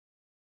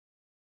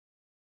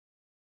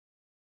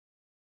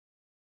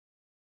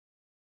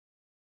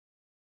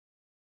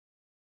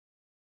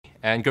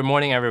and good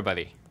morning,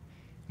 everybody.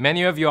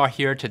 Many of you are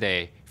here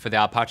today for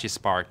the Apache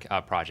Spark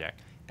project,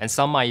 and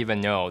some might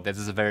even know that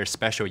this is a very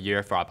special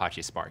year for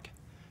Apache Spark.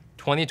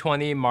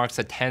 2020 marks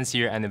the 10th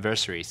year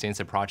anniversary since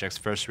the project's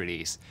first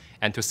release,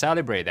 and to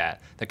celebrate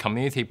that, the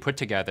community put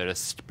together the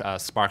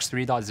Spark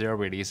 3.0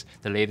 release,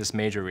 the latest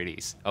major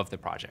release of the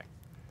project.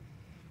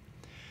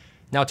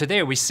 Now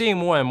today, we're seeing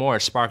more and more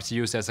Spark's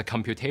used as a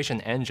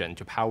computation engine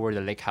to power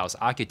the lakehouse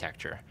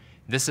architecture.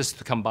 This is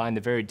to combine the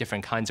very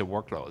different kinds of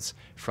workloads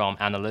from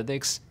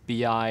analytics,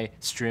 BI,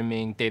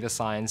 streaming, data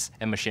science,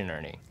 and machine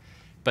learning.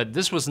 But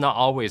this was not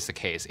always the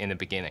case in the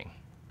beginning.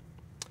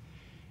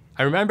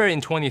 I remember in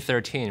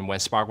 2013, when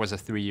Spark was a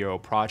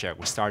 3-year-old project,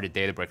 we started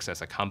Databricks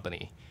as a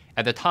company.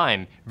 At the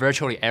time,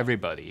 virtually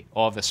everybody,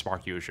 all of the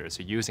Spark users,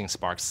 are using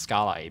Spark's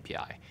Scala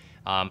API.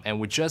 And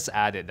we just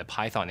added the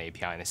Python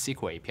API and the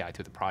SQL API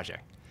to the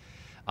project.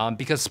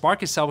 Because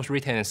Spark itself was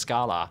written in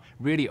Scala,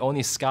 really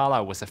only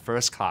Scala was the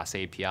first-class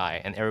API,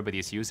 and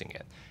everybody's using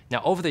it.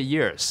 Now, over the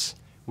years,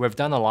 we've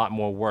done a lot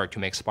more work to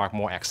make Spark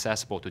more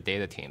accessible to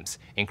data teams,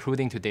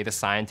 including to data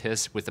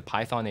scientists with the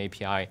Python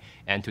API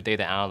and to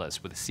data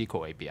analysts with the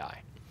SQL API.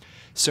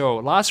 So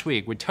last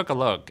week, we took a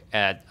look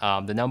at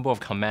the number of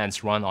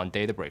commands run on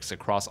Databricks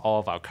across all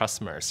of our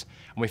customers,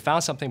 and we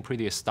found something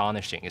pretty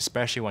astonishing,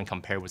 especially when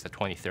compared with the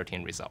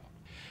 2013 result.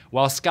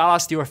 While Scala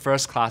is still a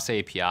first-class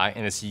API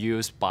and is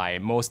used by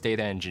most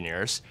data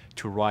engineers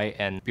to write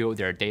and build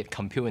their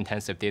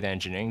compute-intensive data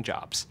engineering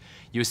jobs,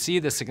 you see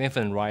the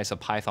significant rise of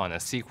Python and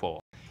SQL,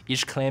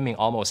 each claiming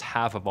almost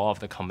half of all of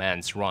the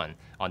commands run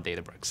on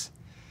Databricks.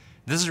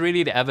 This is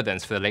really the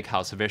evidence for the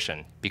lakehouse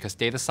vision, because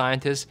data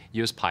scientists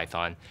use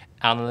Python,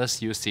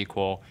 analysts use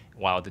SQL,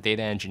 while the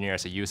data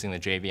engineers are using the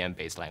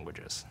JVM-based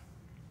languages.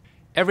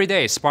 Every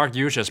day, Spark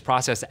users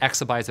process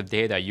exabytes of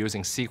data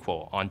using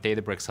SQL on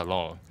Databricks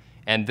alone.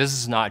 And this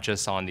is not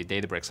just on the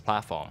Databricks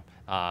platform.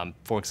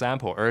 For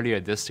example, earlier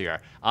this year,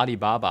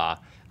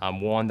 Alibaba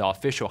won the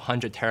official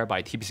 100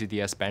 terabyte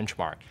TBCDS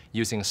benchmark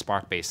using a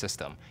Spark-based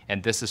system.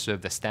 And this is sort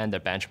of the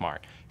standard benchmark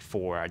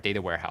for data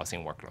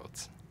warehousing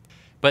workloads.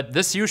 But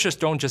these users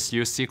don't just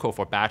use SQL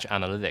for batch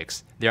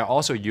analytics. They are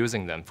also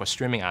using them for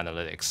streaming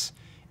analytics.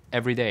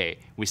 Every day,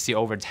 we see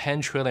over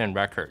 10 trillion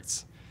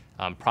records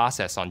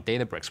processed on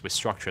Databricks with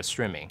structured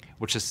streaming,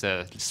 which is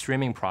a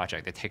streaming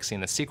project that takes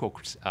in a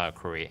SQL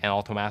query and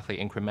automatically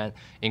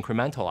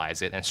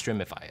incrementalize it and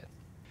streamify it.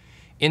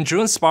 In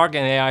June's Spark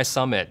and AI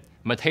Summit,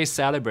 Matej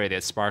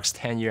celebrated Spark's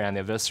 10-year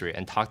anniversary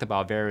and talked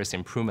about various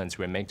improvements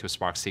we made to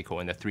Spark SQL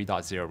in the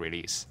 3.0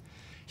 release.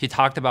 He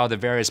talked about the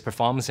various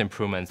performance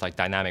improvements like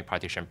dynamic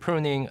partition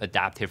pruning,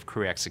 adaptive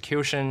query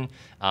execution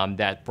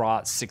that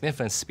brought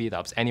significant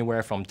speedups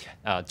anywhere from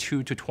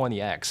 2 to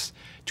 20x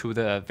to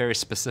the very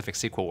specific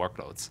SQL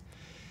workloads.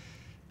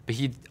 But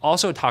he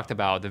also talked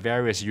about the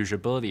various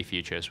usability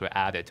features we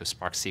added to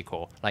Spark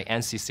SQL, like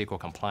ANSI SQL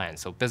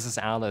compliance, so business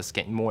analysts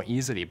can more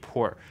easily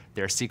port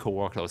their SQL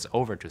workloads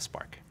over to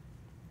Spark.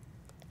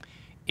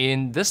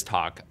 In this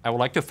talk, I would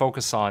like to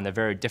focus on a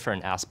very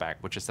different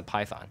aspect, which is the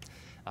Python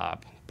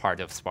part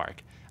of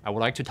Spark. I would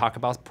like to talk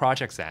about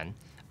Project Zen.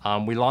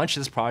 We launched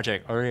this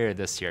project earlier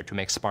this year to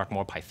make Spark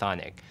more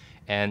Pythonic,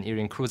 and it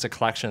includes a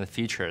collection of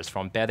features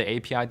from better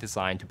API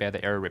design to better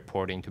error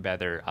reporting to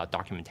better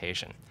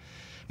documentation.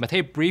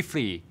 Matej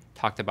briefly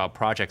talked about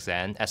Project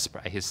Zen at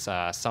his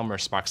summer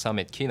Spark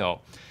Summit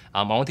keynote.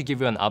 I want to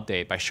give you an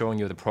update by showing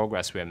you the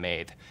progress we have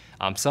made.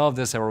 Some of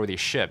this are already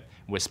shipped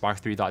with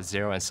Spark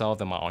 3.0, and some of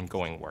them are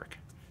ongoing work.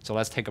 So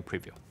let's take a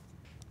preview.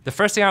 The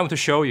first thing I want to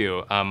show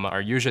you are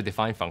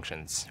user-defined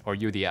functions, or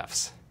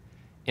UDFs.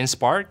 In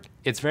Spark,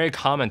 it's very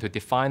common to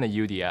define a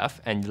UDF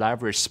and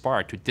leverage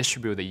Spark to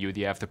distribute the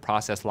UDF to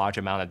process large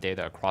amount of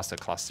data across the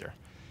cluster.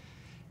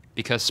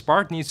 Because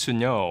Spark needs to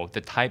know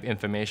the type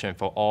information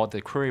for all the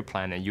query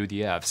plan and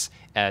UDFs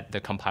at the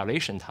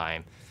compilation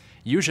time,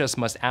 users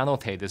must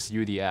annotate these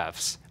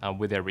UDFs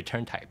with their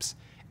return types.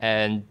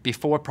 And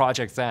before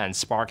Project Zen,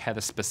 Spark had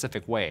a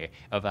specific way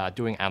of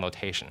doing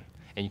annotation,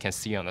 and you can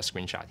see on the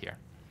screenshot here.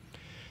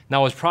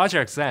 Now with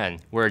Project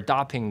Zen, we're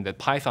adopting the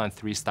Python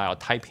 3 style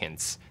type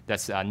hints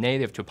that's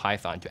native to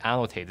Python to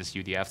annotate these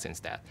UDFs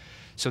instead.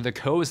 So the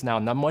code is now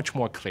not much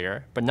more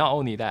clear, but not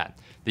only that,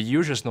 the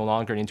users no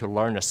longer need to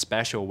learn a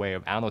special way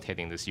of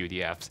annotating these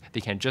UDFs. They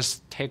can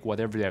just take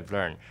whatever they've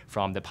learned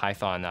from the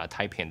Python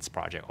type hints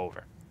project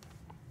over.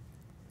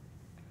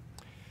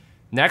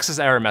 Next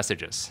is error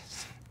messages.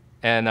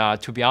 And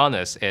to be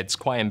honest, it's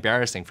quite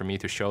embarrassing for me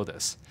to show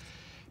this.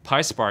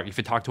 PySpark, if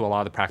you talk to a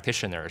lot of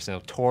practitioners, is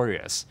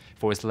notorious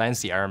for its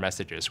lengthy error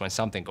messages when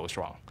something goes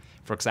wrong.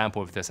 For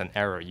example, if there's an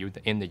error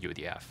in the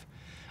UDF.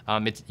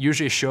 It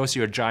usually shows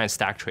you a giant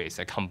stack trace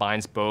that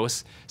combines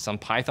both some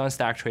Python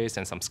stack trace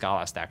and some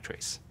Scala stack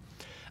trace.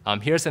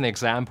 Here's an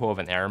example of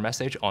an error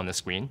message on the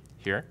screen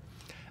here.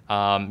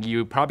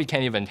 You probably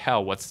can't even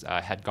tell what's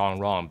had gone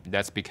wrong.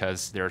 That's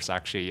because there's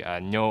actually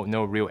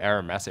no real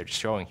error message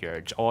showing here.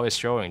 It's always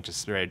showing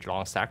just a very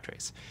long stack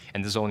trace.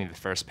 And this is only the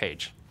first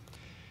page.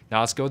 Now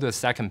let's go to the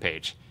second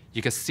page.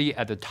 You can see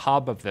at the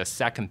top of the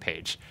second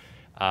page,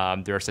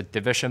 there's a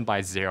division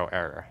by 0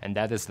 error, and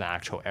that is the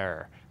actual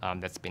error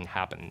that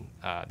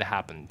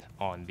happened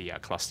on the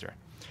cluster.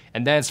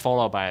 And then it's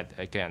followed by,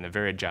 again, a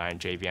very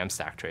giant JVM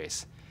stack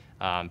trace.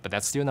 But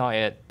that's still not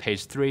it.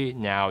 Page 3,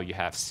 now you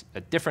have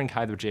a different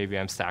kind of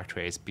JVM stack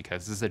trace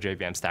because this is a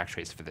JVM stack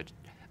trace for the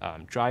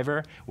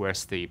driver,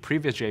 whereas the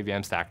previous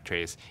JVM stack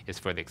trace is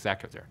for the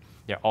executor.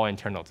 They're all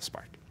internal to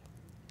Spark.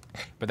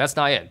 But that's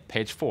not it.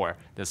 Page 4,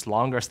 there's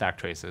longer stack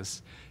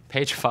traces.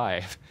 Page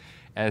 5,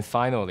 and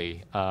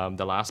finally,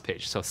 the last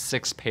page. So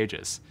 6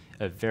 pages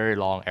of very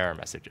long error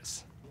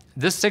messages.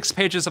 These 6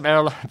 pages of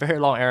very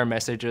long error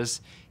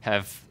messages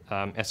have,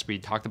 as we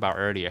talked about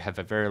earlier, have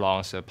a very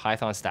long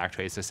Python stack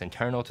traces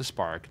internal to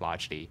Spark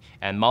largely,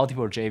 and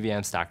multiple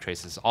JVM stack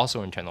traces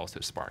also internal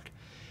to Spark.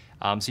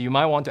 So you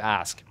might want to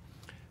ask,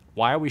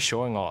 why are we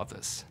showing all of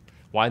this?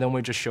 Why don't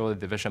we just show the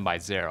division by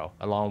 0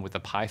 along with the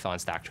Python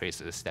stack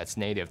traces that's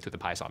native to the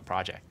Python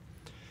project?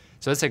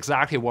 So that's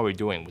exactly what we're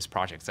doing with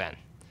Project Zen.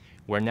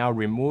 We're now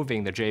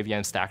removing the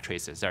JVM stack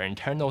traces that are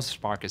internal to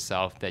Spark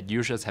itself that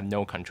users have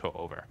no control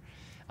over,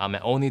 and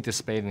only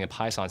displaying the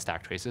Python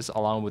stack traces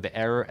along with the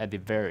error at the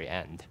very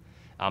end.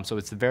 So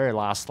it's the very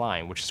last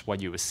line, which is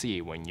what you would see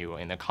when you're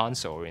in the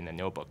console or in the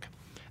notebook,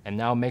 and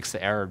now makes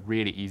the error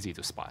really easy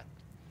to spot.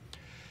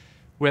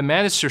 We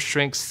managed to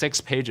shrink 6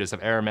 pages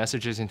of error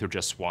messages into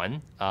just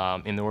 1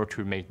 in order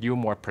to make you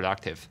more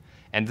productive,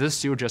 and this is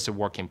still just a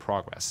work in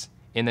progress.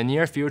 In the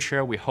near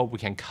future, we hope we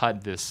can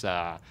cut this,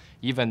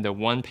 even the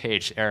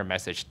 1-page error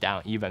message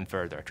down even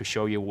further to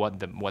show you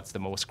what's the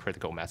most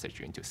critical message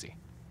you need to see.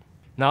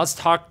 Now let's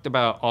talk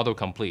about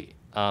autocomplete.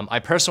 I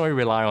personally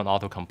rely on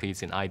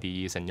autocompletes in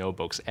IDEs and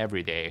notebooks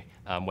every day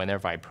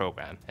whenever I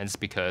program, and it's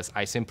because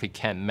I simply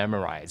can't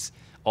memorize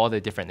all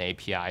the different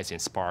APIs in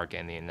Spark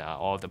and in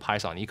all of the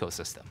Python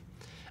ecosystem.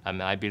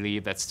 I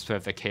believe that's sort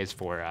of the case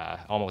for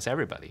almost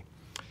everybody.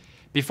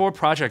 Before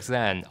Project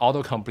Zen,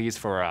 autocompletes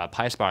for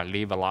PySpark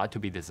leave a lot to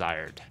be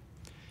desired.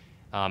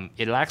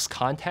 It lacks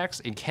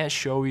context. It can't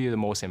show you the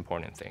most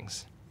important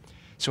things.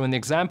 So in the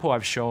example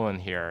I've shown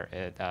here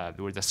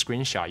with the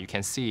screenshot, you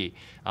can see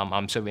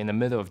I'm sort of in the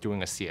middle of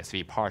doing a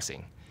CSV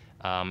parsing.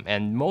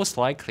 And most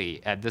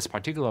likely, at this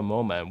particular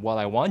moment, what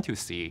I want to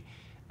see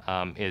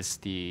is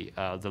the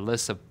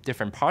list of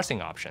different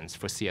parsing options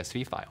for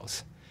CSV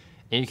files.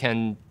 And you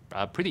can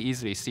pretty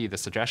easily see the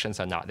suggestions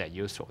are not that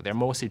useful. They're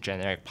mostly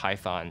generic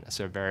Python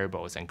sort of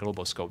variables and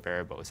global scope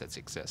variables that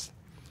exist.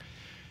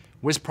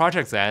 With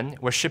Project Zen,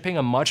 we're shipping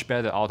a much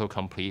better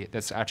autocomplete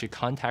that's actually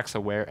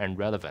context-aware and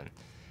relevant.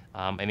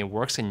 And it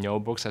works in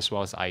notebooks as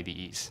well as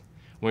IDEs.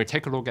 When we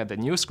take a look at the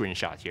new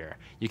screenshot here,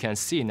 you can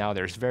see now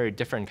there's very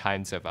different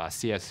kinds of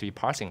CSV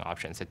parsing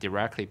options that are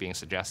directly being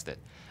suggested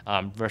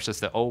versus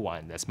the old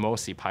one that's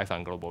mostly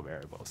Python global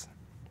variables.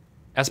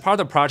 As part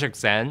of Project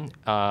Zen,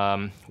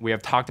 we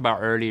have talked about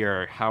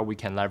earlier how we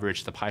can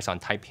leverage the Python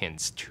type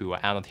hints to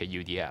annotate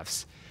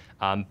UDFs.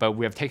 But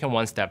we have taken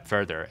one step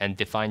further and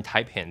defined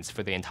type hints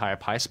for the entire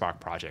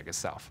PySpark project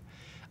itself.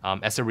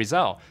 As a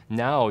result,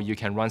 now you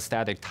can run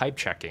static type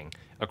checking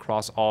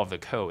across all of the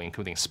code,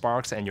 including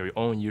Sparks and your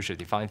own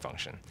user-defined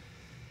function.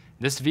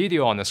 This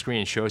video on the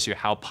screen shows you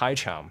how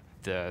PyCharm,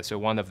 so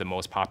one of the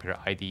most popular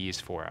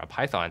IDEs for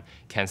Python,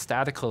 can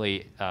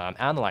statically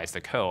analyze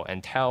the code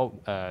and tell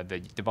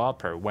the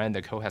developer when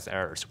the code has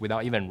errors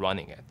without even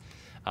running it,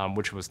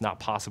 which was not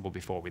possible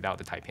before without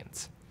the type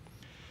hints.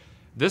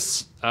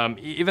 This,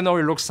 even though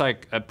it looks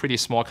like a pretty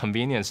small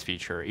convenience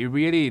feature,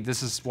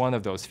 this is one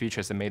of those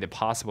features that made it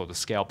possible to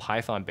scale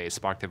Python-based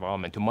Spark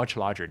development to much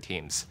larger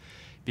teams,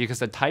 because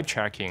the type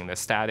checking, the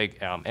static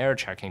error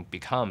checking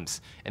becomes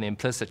an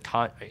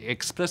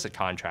explicit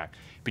contract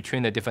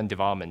between the different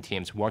development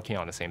teams working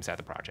on the same set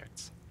of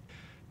projects.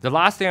 The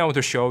last thing I want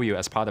to show you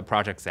as part of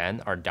Project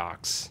Zen are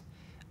docs.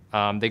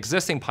 The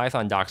existing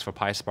Python docs for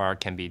PySpark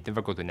can be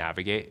difficult to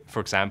navigate. For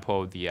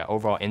example, the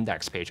overall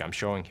index page I'm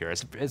showing here,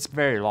 it's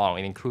very long.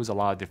 It includes a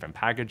lot of different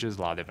packages,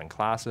 a lot of different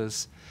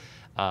classes.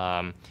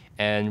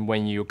 And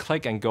when you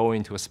click and go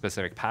into a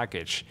specific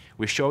package,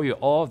 we show you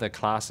all of the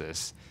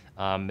classes,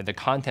 the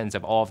contents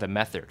of all of the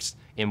methods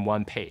in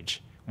one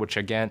page, which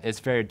again is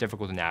very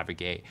difficult to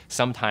navigate.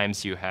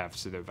 Sometimes you have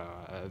sort of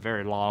a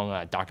very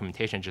long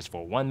documentation just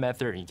for one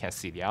method, and you can't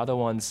see the other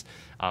ones.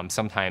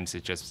 Sometimes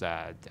it's just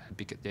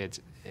it's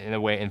in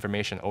a way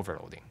information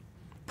overloading.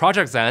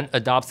 Project Zen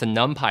adopts the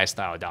NumPy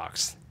style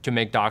docs to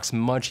make docs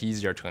much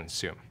easier to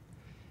consume.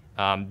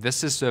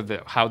 This is sort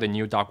of how the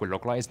new doc would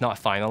look like. It's not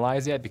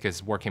finalized yet because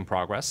it's work in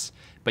progress,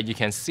 but you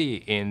can see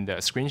in the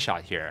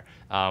screenshot here,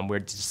 we're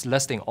just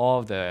listing all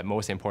of the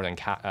most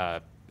important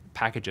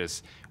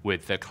packages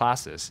with the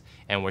classes,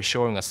 and we're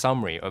showing a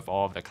summary of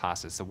all of the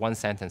classes. The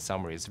one-sentence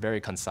summary is very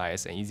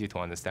concise and easy to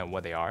understand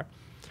what they are.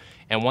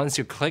 And once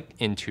you click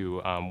into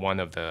one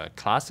of the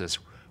classes,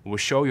 we'll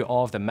show you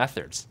all of the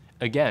methods,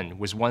 again,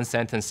 with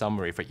one-sentence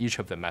summary for each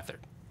of the methods.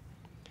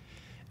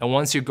 And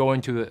once you go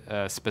into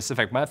a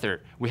specific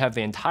method, we have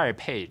the entire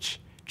page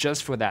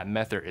just for that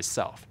method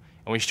itself.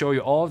 And we show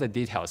you all the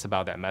details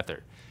about that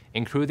method.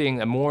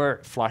 including a more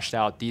fleshed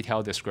out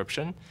detailed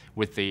description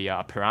with the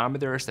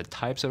parameters, the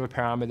types of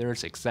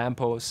parameters,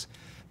 examples.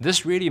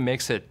 This really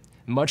makes it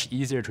much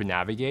easier to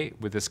navigate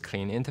with this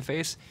clean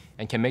interface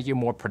and can make you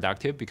more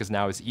productive because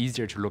now it's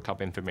easier to look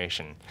up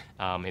information.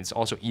 It's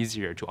also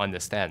easier to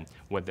understand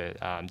what the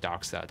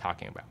docs are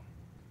talking about.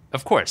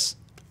 Of course,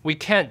 we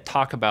can't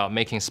talk about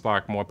making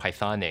Spark more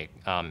Pythonic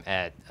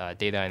at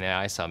Data and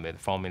AI Summit,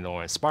 formerly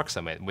known as Spark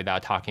Summit,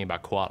 without talking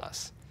about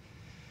Koalas.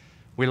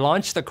 We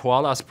launched the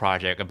Koalas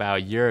project about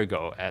a year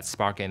ago at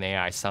Spark and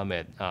AI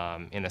Summit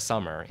in the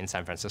summer in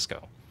San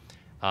Francisco.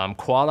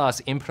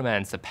 Koalas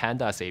implements the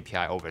Pandas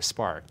API over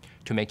Spark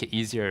to make it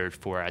easier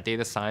for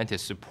data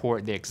scientists to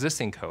port the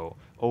existing code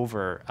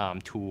over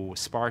to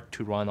Spark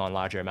to run on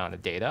larger amount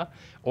of data,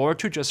 or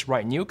to just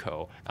write new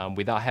code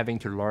without having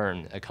to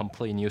learn a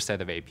completely new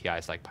set of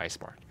APIs like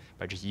PySpark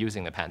by just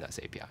using the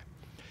Pandas API.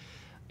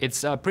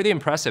 It's pretty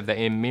impressive that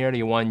in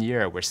merely 1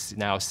 year, we're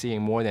now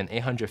seeing more than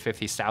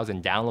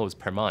 850,000 downloads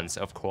per month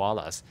of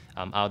Koalas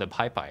out of the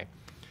pipeline.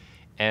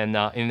 And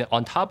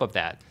on top of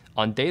that,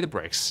 on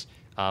Databricks,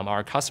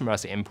 our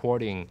customers are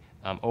importing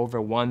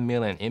over 1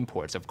 million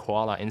imports of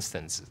Koala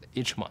instances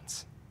each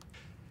month.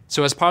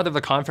 So as part of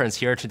the conference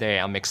here today,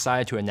 I'm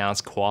excited to announce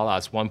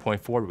Koala's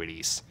 1.4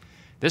 release.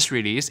 This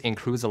release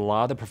includes a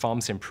lot of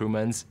performance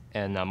improvements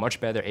and much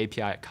better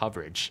API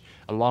coverage,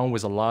 along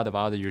with a lot of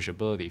other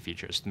usability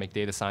features to make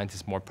data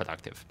scientists more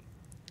productive.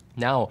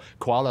 Now,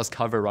 Koalas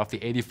cover roughly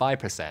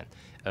 85%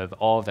 of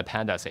all of the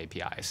Pandas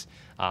APIs.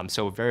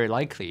 So very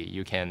likely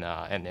you can,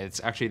 and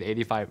it's actually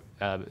the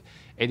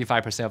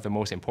 85% of the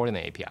most important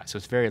API. So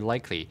it's very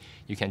likely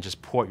you can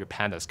just port your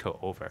Pandas code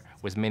over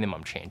with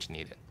minimum change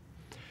needed.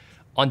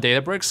 On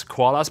Databricks,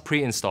 Koalas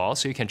pre-installed,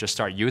 so you can just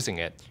start using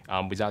it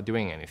without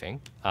doing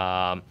anything.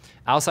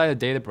 Outside of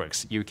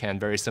Databricks, you can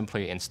very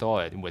simply install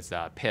it with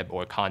pip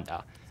or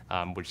conda,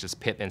 which is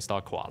pip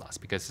install Koalas,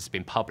 because it's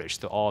been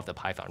published to all of the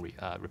Python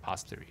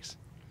repositories.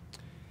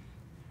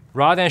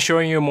 Rather than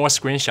showing you more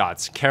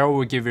screenshots, Caryl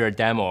will give you a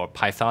demo of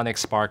Pythonic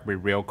Spark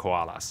with real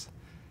Koalas.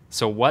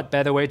 So what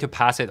better way to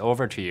pass it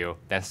over to you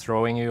than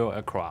throwing you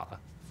a koala?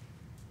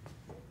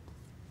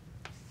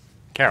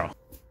 Caryl.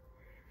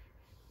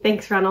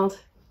 Thanks, Reynold.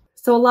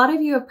 So a lot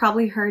of you have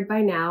probably heard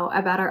by now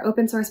about our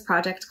open source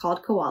project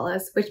called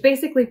Koalas, which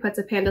basically puts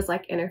a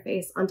pandas-like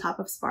interface on top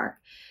of Spark,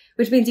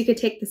 which means you could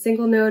take the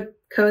single node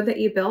code that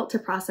you built to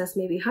process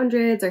maybe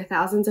hundreds or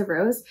thousands of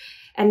rows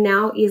and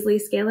now easily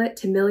scale it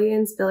to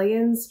millions,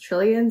 billions,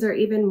 trillions, or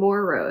even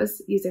more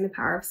rows using the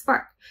power of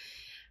Spark.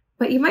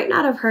 But you might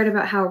not have heard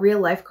about how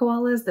real-life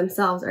koalas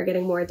themselves are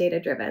getting more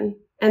data-driven,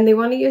 and they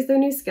want to use their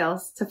new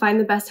skills to find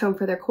the best home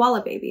for their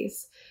koala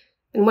babies.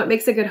 And what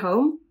makes a good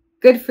home?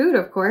 Good food,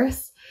 of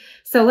course.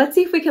 So let's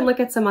see if we can look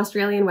at some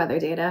Australian weather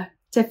data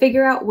to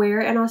figure out where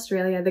in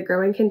Australia the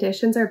growing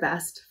conditions are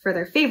best for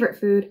their favorite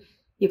food,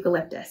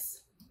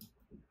 eucalyptus.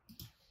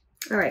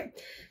 All right,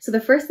 so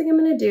the first thing I'm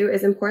going to do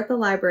is import the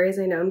libraries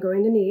I know I'm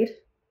going to need.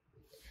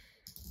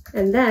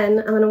 And then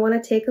I'm going to want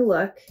to take a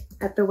look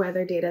at the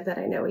weather data that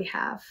I know we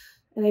have.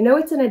 And I know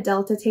it's in a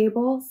Delta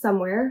table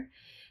somewhere.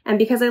 And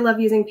because I love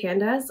using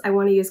pandas, I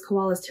want to use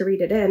koalas to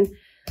read it in.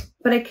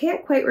 But I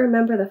can't quite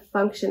remember the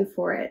function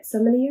for it. So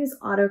I'm going to use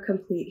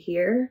autocomplete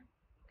here.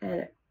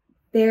 And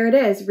there it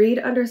is, read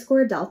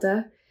underscore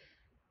delta.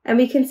 And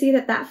we can see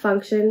that that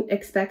function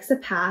expects a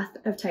path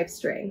of type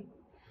string.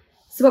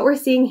 So what we're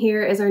seeing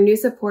here is our new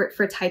support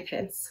for type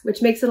hints,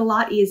 which makes it a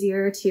lot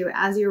easier to,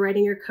 as you're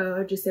writing your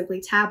code, just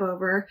simply tab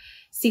over,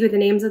 see what the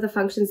names of the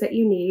functions that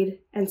you need,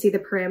 and see the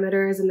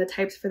parameters and the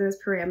types for those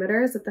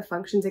parameters that the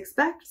functions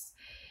expects.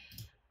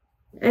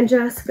 And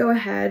just go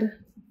ahead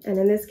and,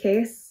 in this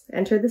case,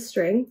 enter the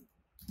string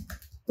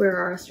where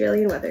our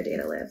Australian weather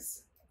data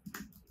lives.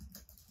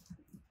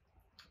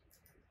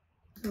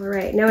 All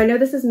right, now I know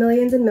this is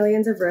millions and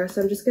millions of rows,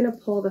 so I'm just going to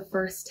pull the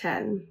first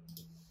 10.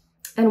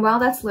 And while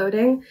that's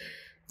loading,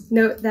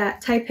 note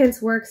that type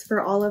hints works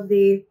for all of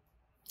the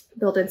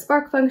built-in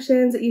Spark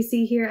functions that you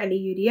see here,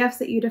 any UDFs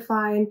that you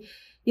define.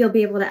 You'll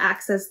be able to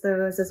access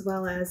those as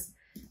well as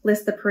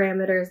list the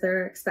parameters that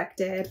are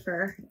expected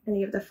for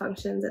any of the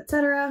functions,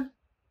 etc.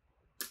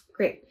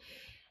 Great.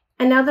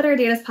 And now that our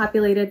data is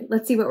populated,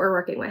 let's see what we're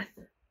working with.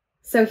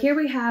 So here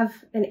we have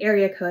an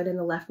area code in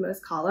the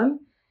leftmost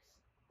column,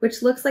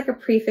 which looks like a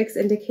prefix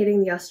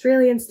indicating the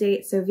Australian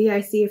state, so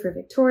VIC for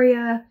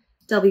Victoria,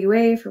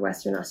 WA for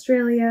Western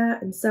Australia,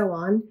 and so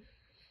on,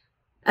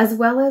 as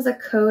well as a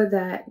code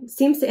that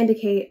seems to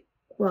indicate,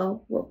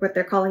 well, what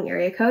they're calling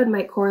area code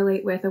might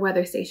correlate with a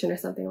weather station or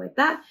something like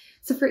that.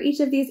 So for each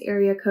of these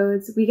area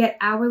codes, we get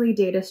hourly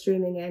data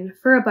streaming in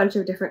for a bunch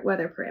of different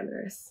weather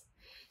parameters.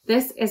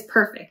 This is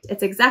perfect.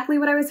 It's exactly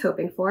what I was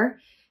hoping for,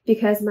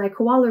 because my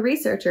koala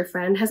researcher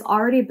friend has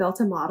already built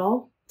a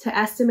model to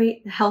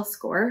estimate the health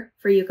score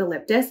for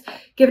eucalyptus,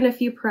 given a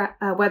few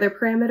weather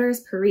parameters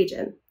per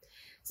region.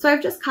 So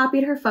I've just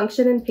copied her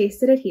function and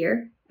pasted it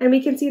here, and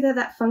we can see that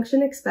that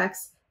function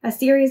expects a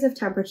series of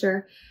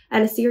temperature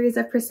and a series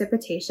of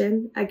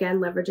precipitation, again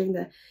leveraging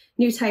the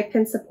new type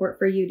hint support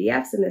for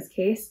UDFs in this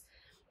case,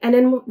 And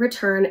in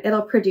return,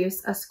 it'll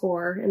produce a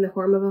score in the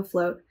form of a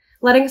float,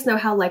 letting us know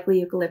how likely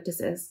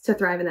eucalyptus is to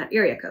thrive in that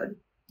area code.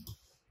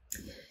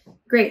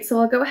 Great, so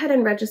I'll go ahead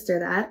and register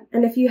that.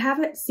 And if you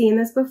haven't seen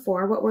this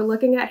before, what we're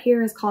looking at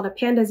here is called a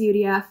pandas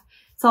UDF.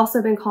 It's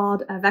also been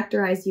called a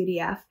vectorized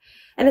UDF.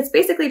 And it's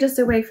basically just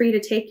a way for you to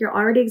take your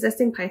already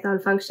existing Python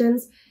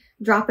functions,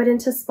 drop it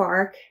into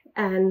Spark,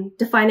 and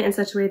define it in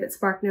such a way that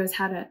Spark knows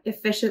how to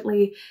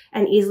efficiently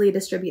and easily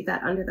distribute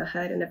that under the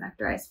hood in a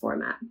vectorized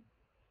format.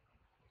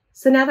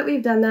 So now that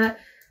we've done that,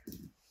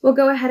 we'll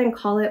go ahead and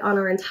call it on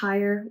our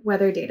entire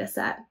weather data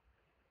set.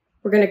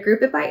 We're going to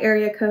group it by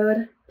area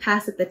code,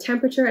 pass it the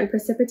temperature and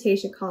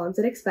precipitation columns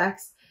it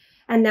expects,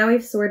 and now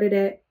we've sorted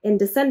it in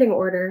descending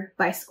order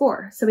by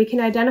score, so we can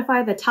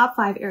identify the top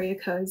 5 area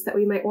codes that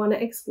we might want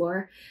to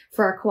explore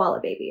for our koala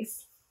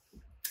babies.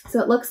 So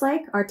it looks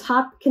like our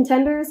top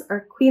contenders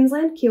are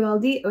Queensland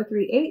QLD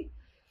 038,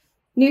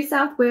 New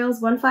South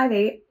Wales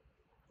 158,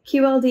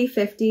 QLD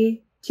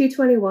 50,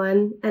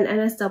 221, and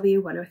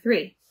NSW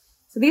 103.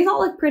 So these all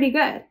look pretty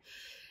good.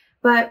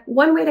 But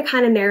one way to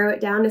kind of narrow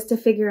it down is to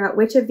figure out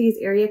which of these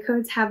area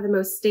codes have the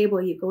most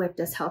stable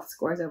eucalyptus health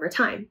scores over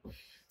time.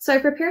 So I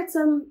prepared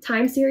some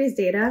time series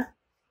data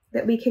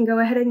that we can go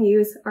ahead and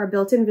use our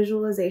built-in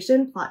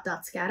visualization,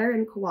 plot.scatter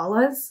and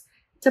Koalas,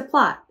 to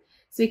plot.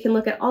 So we can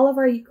look at all of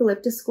our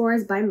eucalyptus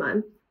scores by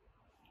month,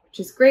 which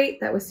is great.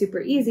 That was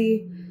super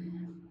easy.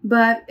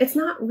 But it's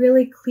not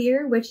really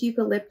clear which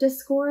eucalyptus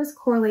scores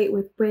correlate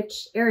with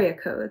which area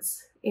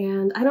codes.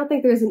 And I don't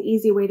think there's an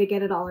easy way to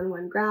get it all in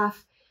one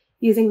graph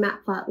using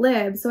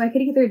matplotlib. So I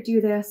could either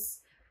do this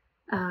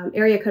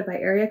area code by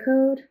area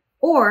code,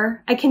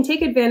 or I can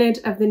take advantage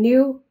of the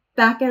new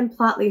backend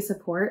Plotly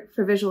support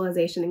for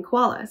visualization in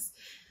Koalas.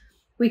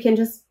 We can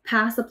just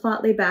pass a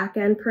Plotly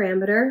backend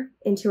parameter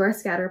into our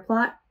scatter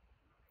plot,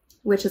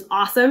 which is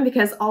awesome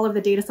because all of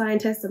the data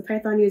scientists and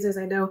Python users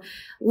I know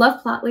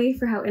love Plotly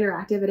for how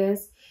interactive it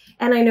is.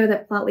 And I know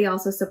that Plotly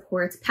also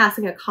supports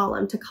passing a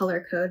column to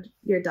color code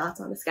your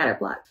dots on a scatter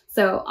plot.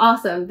 So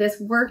awesome, this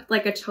worked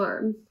like a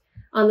charm.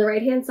 On the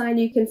right-hand side,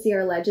 you can see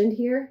our legend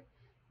here.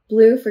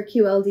 Blue for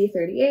QLD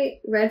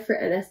 38, red for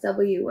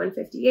NSW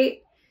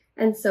 158,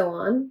 and so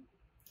on.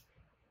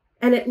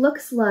 And it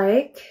looks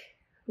like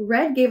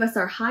red gave us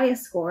our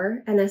highest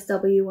score,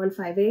 NSW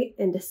 158,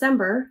 in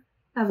December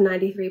of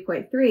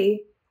 93.3,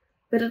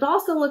 but it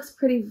also looks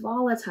pretty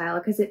volatile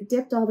because it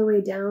dipped all the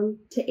way down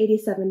to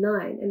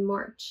 87.9 in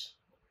March.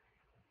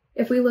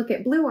 If we look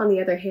at blue, on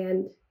the other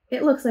hand,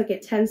 it looks like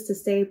it tends to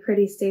stay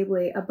pretty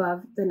stably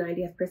above the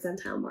 90th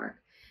percentile mark.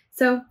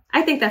 So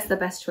I think that's the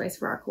best choice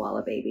for our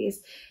koala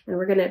babies. And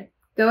we're going to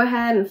go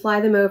ahead and fly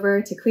them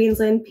over to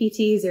Queensland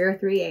PT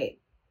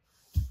 038.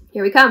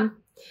 Here we come.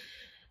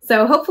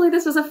 So hopefully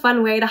this was a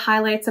fun way to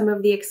highlight some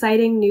of the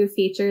exciting new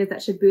features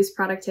that should boost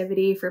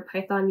productivity for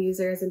Python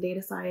users and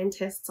data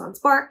scientists on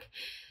Spark.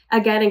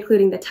 Again,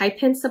 including the type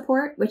hint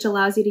support, which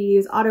allows you to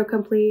use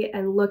autocomplete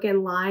and look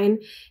in line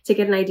to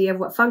get an idea of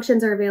what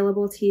functions are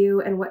available to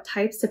you and what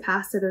types to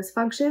pass to those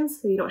functions,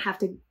 so you don't have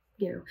to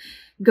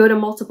go to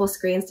multiple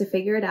screens to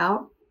figure it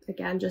out.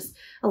 Again, just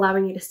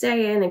allowing you to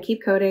stay in and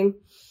keep coding,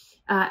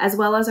 as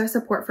well as our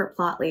support for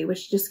Plotly,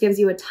 which just gives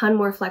you a ton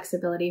more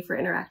flexibility for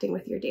interacting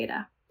with your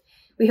data.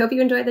 We hope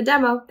you enjoyed the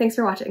demo. Thanks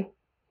for watching.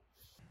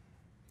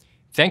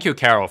 Thank you,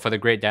 Caryl, for the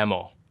great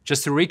demo.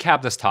 Just to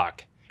recap this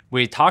talk,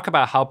 we talk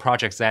about how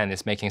Project Zen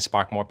is making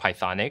Spark more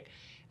Pythonic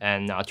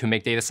and to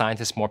make data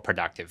scientists more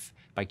productive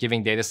by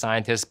giving data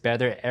scientists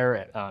better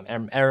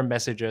error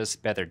messages,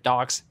 better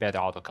docs, better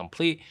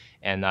autocomplete,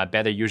 and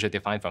better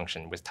user-defined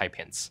function with type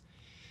hints.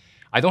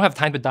 I don't have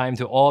time to dive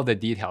into all the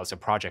details of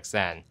Project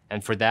Zen,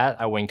 and for that,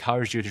 I will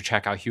encourage you to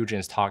check out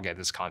Hyujin's talk at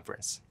this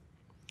conference.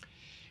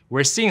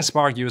 We're seeing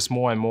Spark used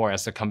more and more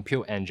as a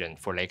compute engine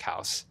for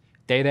Lakehouse.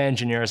 Data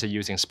engineers are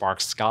using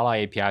Spark's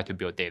Scala API to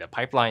build data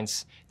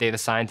pipelines. Data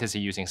scientists are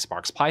using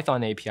Spark's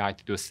Python API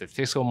to do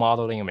statistical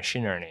modeling and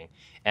machine learning.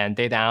 And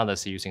data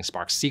analysts are using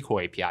Spark's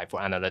SQL API for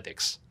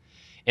analytics.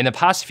 In the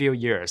past few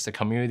years, the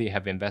community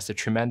have invested a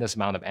tremendous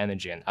amount of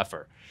energy and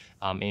effort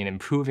in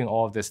improving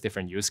all of these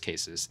different use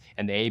cases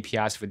and the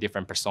APIs for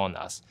different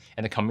personas,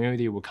 and the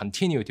community will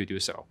continue to do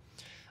so.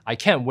 I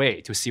can't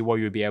wait to see what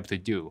you'll be able to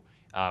do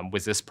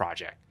with this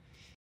project.